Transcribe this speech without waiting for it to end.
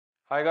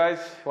Hi guys,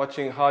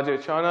 watching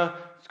Harjit Chana.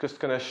 It's just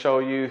going to show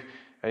you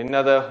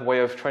another way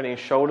of training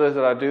shoulders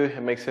that I do.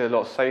 It makes it a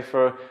lot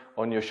safer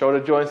on your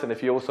shoulder joints. And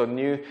if you also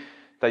knew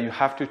that you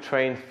have to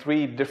train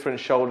 3 different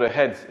shoulder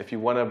heads if you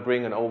want to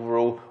bring an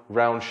overall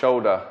round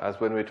shoulder, as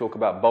when we talk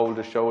about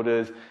boulder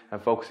shoulders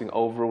and focusing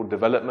overall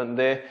development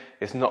there,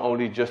 it's not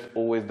only just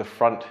always the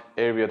front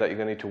area that you're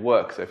going to need to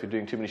work. So if you're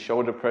doing too many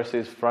shoulder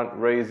presses, front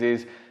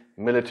raises,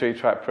 military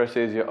trap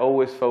presses, you're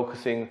always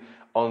focusing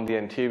on the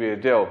anterior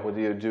delt, whether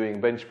you're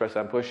doing bench press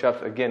and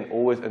push-ups, again,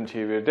 always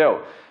anterior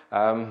delt.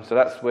 So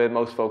that's where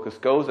most focus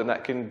goes, and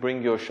that can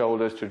bring your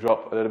shoulders to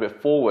drop a little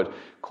bit forward,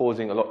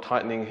 causing a lot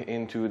tightening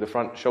into the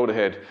front shoulder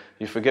head.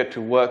 You forget to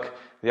work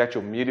the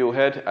actual medial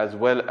head as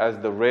well as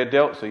the rear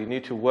delt, so you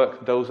need to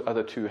work those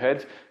other 2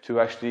 heads to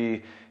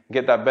actually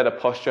get that better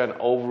posture and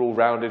overall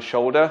rounded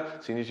shoulder.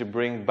 So you need to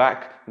bring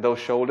back those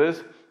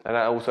shoulders. And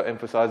that also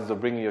emphasizes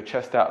of bringing your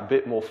chest out a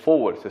bit more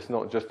forward. So it's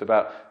not just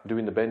about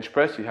doing the bench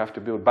press. You have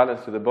to build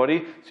balance to the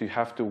body. So you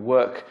have to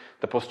work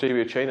the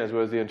posterior chain as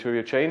well as the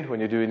anterior chain when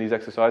you're doing these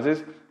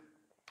exercises.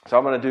 So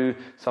I'm going to do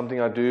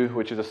something I do,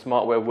 which is a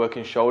smart way of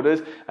working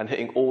shoulders and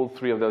hitting all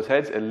 3 of those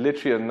heads. It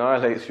literally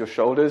annihilates your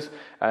shoulders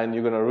and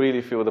you're going to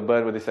really feel the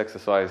burn with this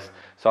exercise.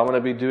 So I'm going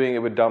to be doing it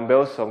with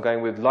dumbbells. So I'm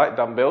going with light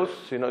dumbbells.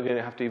 So you're not going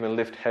to have to even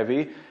lift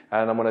heavy.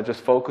 And I'm going to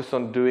just focus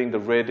on doing the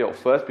rear delt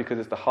first because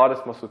it's the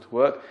hardest muscle to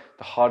work,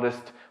 the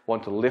hardest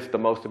one to lift the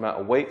most amount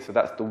of weight. So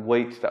that's the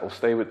weight that will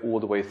stay with all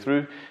the way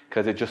through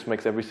because it just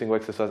makes every single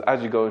exercise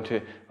as you go into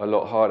it a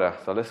lot harder.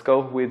 So let's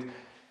go with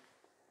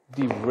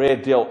the rear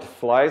delt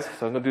flies.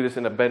 So I'm going to do this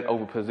in a bent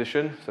over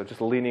position. So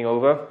just leaning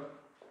over,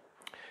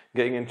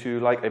 getting into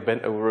like a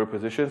bent over row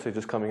position. So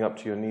just coming up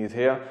to your knees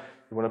here.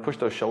 You want to push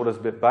those shoulders a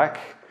bit back,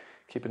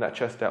 keeping that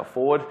chest out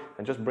forward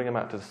and just bring them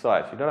out to the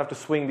side. You don't have to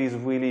swing these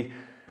really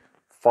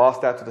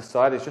fast out to the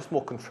side. It's just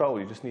more control.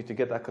 You just need to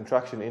get that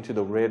contraction into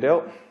the rear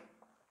delt.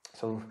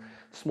 So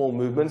small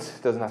movements.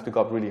 It doesn't have to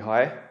go up really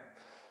high.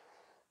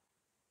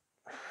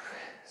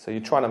 So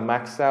you're trying to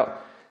max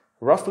out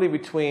roughly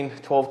between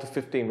 12 to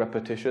 15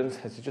 repetitions.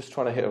 As you're just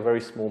trying to hit a very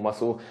small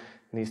muscle.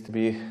 It needs to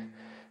be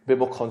a bit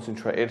more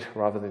concentrated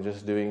rather than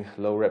just doing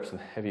low reps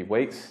and heavy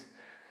weights.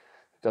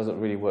 It doesn't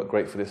really work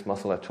great for this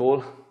muscle at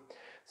all.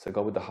 So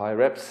go with the high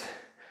reps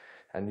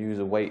and use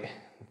a weight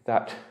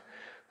that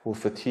will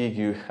fatigue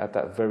you at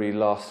that very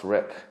last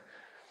rep.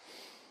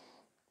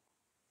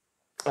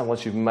 And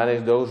once you've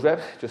managed those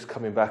reps, just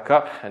coming back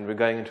up and we're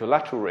going into a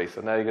lateral raise.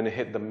 So now you're going to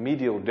hit the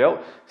medial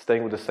delt,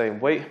 staying with the same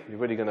weight. You're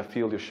really going to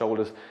feel your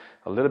shoulders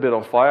a little bit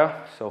on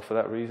fire. So for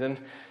that reason,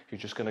 you're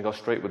just going to go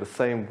straight with the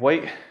same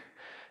weight.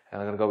 And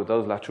I'm going to go with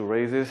those lateral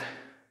raises.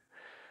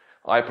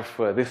 I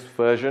prefer this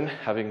version,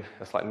 having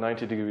a slight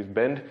 90 degrees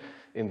bend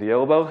in the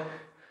elbow. It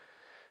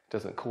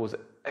doesn't cause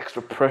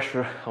extra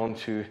pressure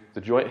onto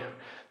the joint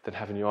than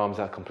having your arms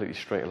out completely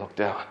straight and locked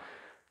out.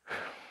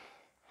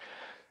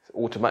 So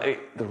automatically,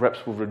 the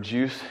reps will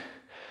reduce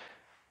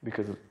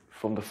because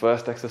from the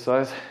first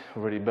exercise,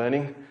 already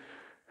burning.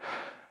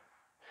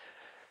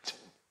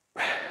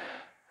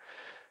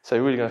 So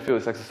you're really going to feel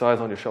this exercise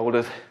on your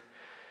shoulders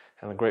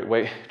and a great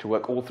way to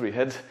work all 3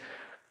 heads.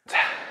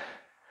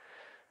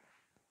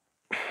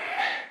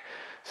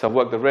 So I've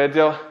worked the rear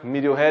delt,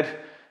 medial head,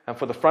 and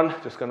for the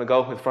front, just going to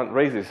go with front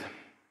raises.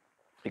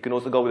 You can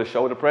also go with a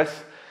shoulder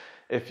press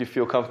if you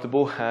feel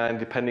comfortable and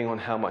depending on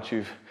how much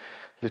you've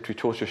literally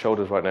torched your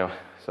shoulders right now.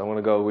 So I'm going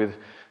to go with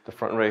the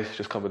front raise,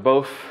 just come with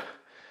both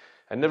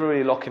and never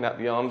really locking out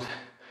the arms.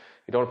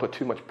 You don't want to put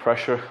too much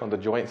pressure on the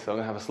joints, so I'm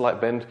going to have a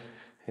slight bend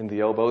in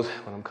the elbows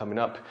when I'm coming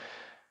up.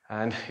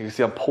 And you can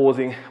see I'm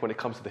pausing when it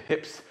comes to the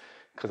hips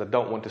because I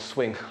don't want to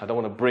swing. I don't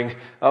want to bring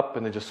up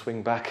and then just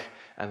swing back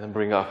and then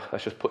bring up.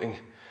 That's just putting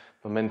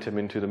momentum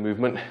into the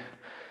movement.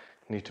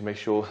 You need to make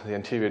sure the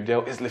anterior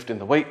delt is lifting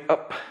the weight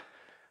up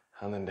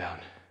and then down.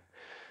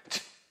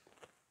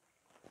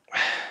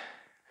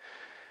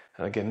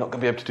 And again, not going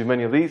to be able to do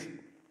many of these.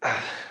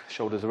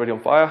 Shoulders already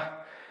on fire.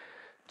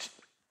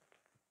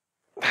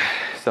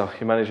 So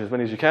you manage as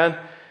many as you can.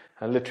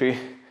 And literally,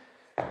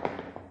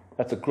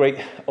 that's a great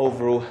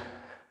overall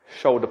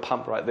shoulder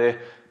pump right there.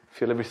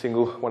 Feel every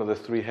single one of the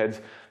 3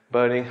 heads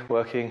burning,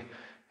 working.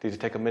 Need to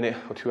take a minute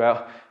or 2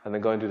 out and then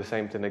go and do the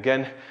same thing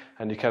again.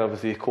 And you can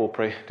obviously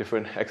incorporate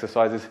different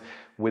exercises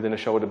within a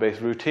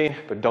shoulder-based routine.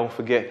 But don't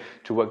forget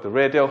to work the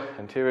rear delt,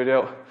 anterior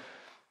delt,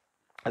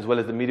 as well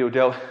as the medial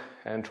delt,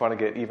 and trying to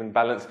get even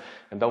balance.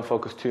 And don't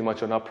focus too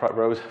much on upright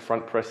rows,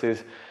 front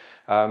presses,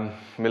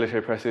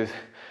 military presses.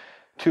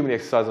 Too many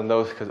exercises on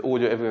those because all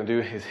you're ever going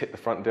to do is hit the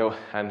front delt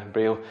and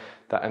bring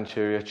that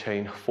anterior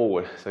chain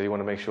forward. So you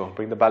want to make sure,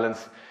 bring the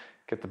balance,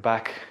 get the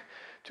back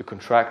to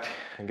contract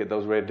and get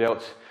those rear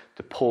delts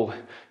to pull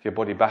your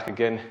body back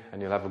again,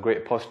 and you'll have a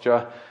great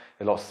posture,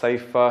 a lot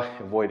safer,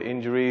 avoid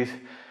injuries,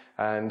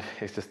 and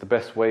it's just the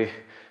best way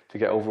to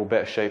get overall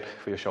better shape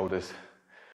for your shoulders.